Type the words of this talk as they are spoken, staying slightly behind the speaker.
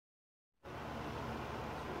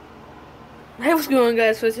Hey, what's going on,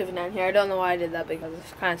 guys? 479 here. I don't know why I did that because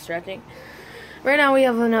it's kind of stretching. Right now we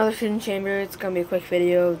have another fitting chamber. It's going to be a quick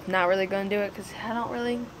video. Not really going to do it because I don't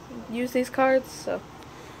really use these cards. So,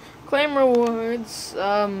 claim rewards.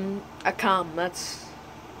 A com. That's...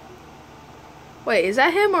 Wait, is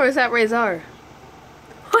that him or is that Razor?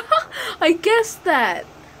 I guessed that.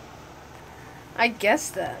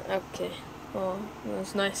 Okay. Well, it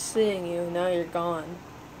was nice seeing you. Now you're gone.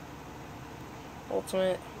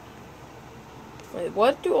 Ultimate. Wait,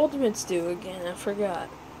 what do ultimates do again? I forgot.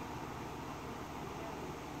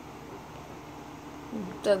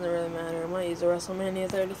 Doesn't really matter. I might use a WrestleMania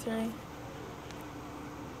 33.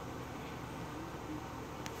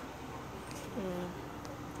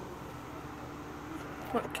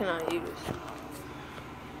 What can I use?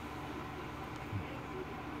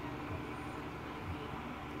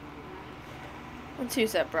 Let's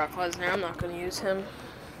use that Brock Lesnar. I'm not going to use him.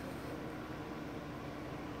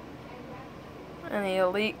 Any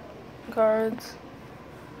elite cards?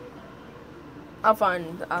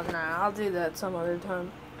 I'll do that some other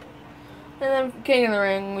time. And then King of the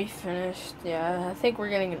Ring, we finished. Yeah, I think we're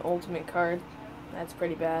getting an ultimate card. That's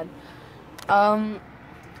pretty bad. I'm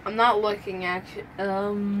not looking actually.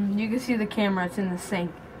 You can see the camera, it's in the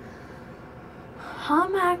sink.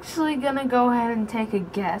 I'm actually gonna go ahead and take a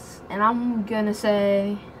guess, and I'm gonna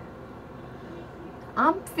say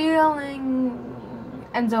I'm feeling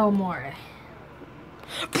Enzo Amore.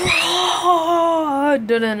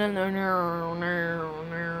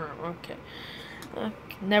 Okay.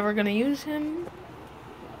 Never gonna use him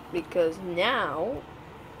because now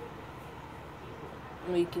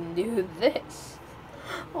we can do this.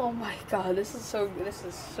 Oh my god, this is so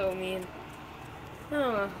mean.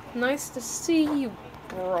 Nice to see you,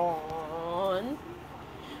 Braun.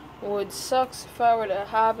 Would sucks if I were to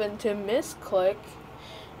happen to misclick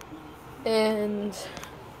and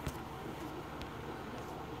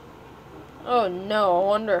oh no, I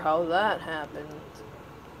wonder how that happened.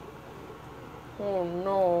 Oh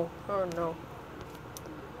no, oh no.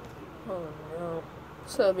 Oh no.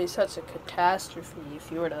 So it'd be such a catastrophe if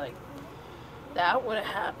you were to like that would have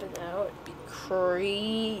happened. That would be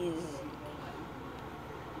crazy.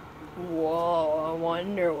 Whoa, I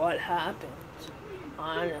wonder what happened.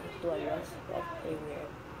 Honestly, that's pretty weird.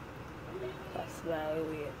 That's very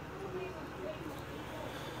weird.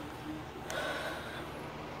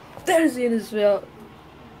 There's the end of this video.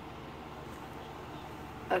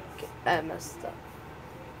 Okay, I messed up.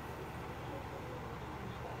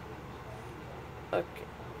 Okay.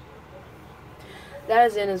 That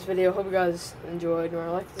is the end of this video. Hope you guys enjoyed.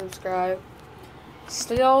 Remember, like and subscribe.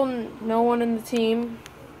 Still no one in the team.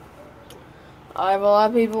 I have a lot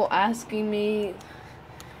of people asking me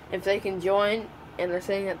if they can join, and they're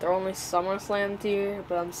saying that they're only SummerSlam tier,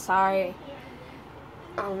 but I'm sorry.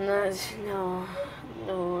 I'm not, no,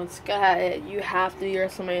 you have to be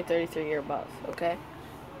WrestleMania 33 or above, okay?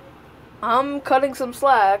 I'm cutting some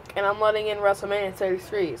slack, and I'm letting in WrestleMania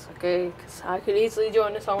 33s, okay? Because I could easily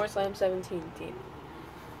join the SummerSlam 17 team.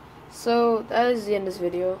 So, that is the end of this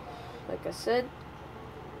video. Like I said,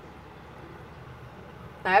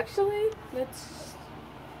 actually, let's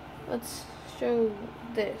show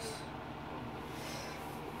this.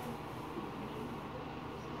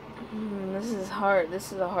 This is hard.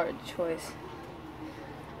 This is a hard choice.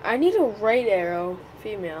 I need a right arrow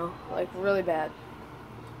female, like really bad.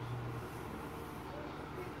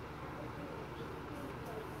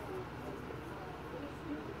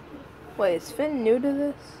 Wait, is Finn new to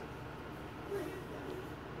this?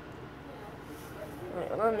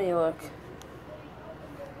 Wait, let me look.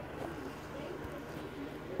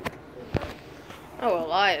 Oh,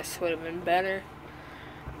 Elias would have been better.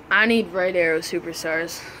 I need right arrow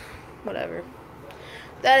superstars. Whatever.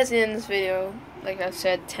 That is the end of this video. Like I've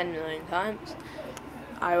said 10 million times.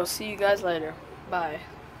 I will see you guys later. Bye.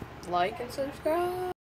 Like and subscribe.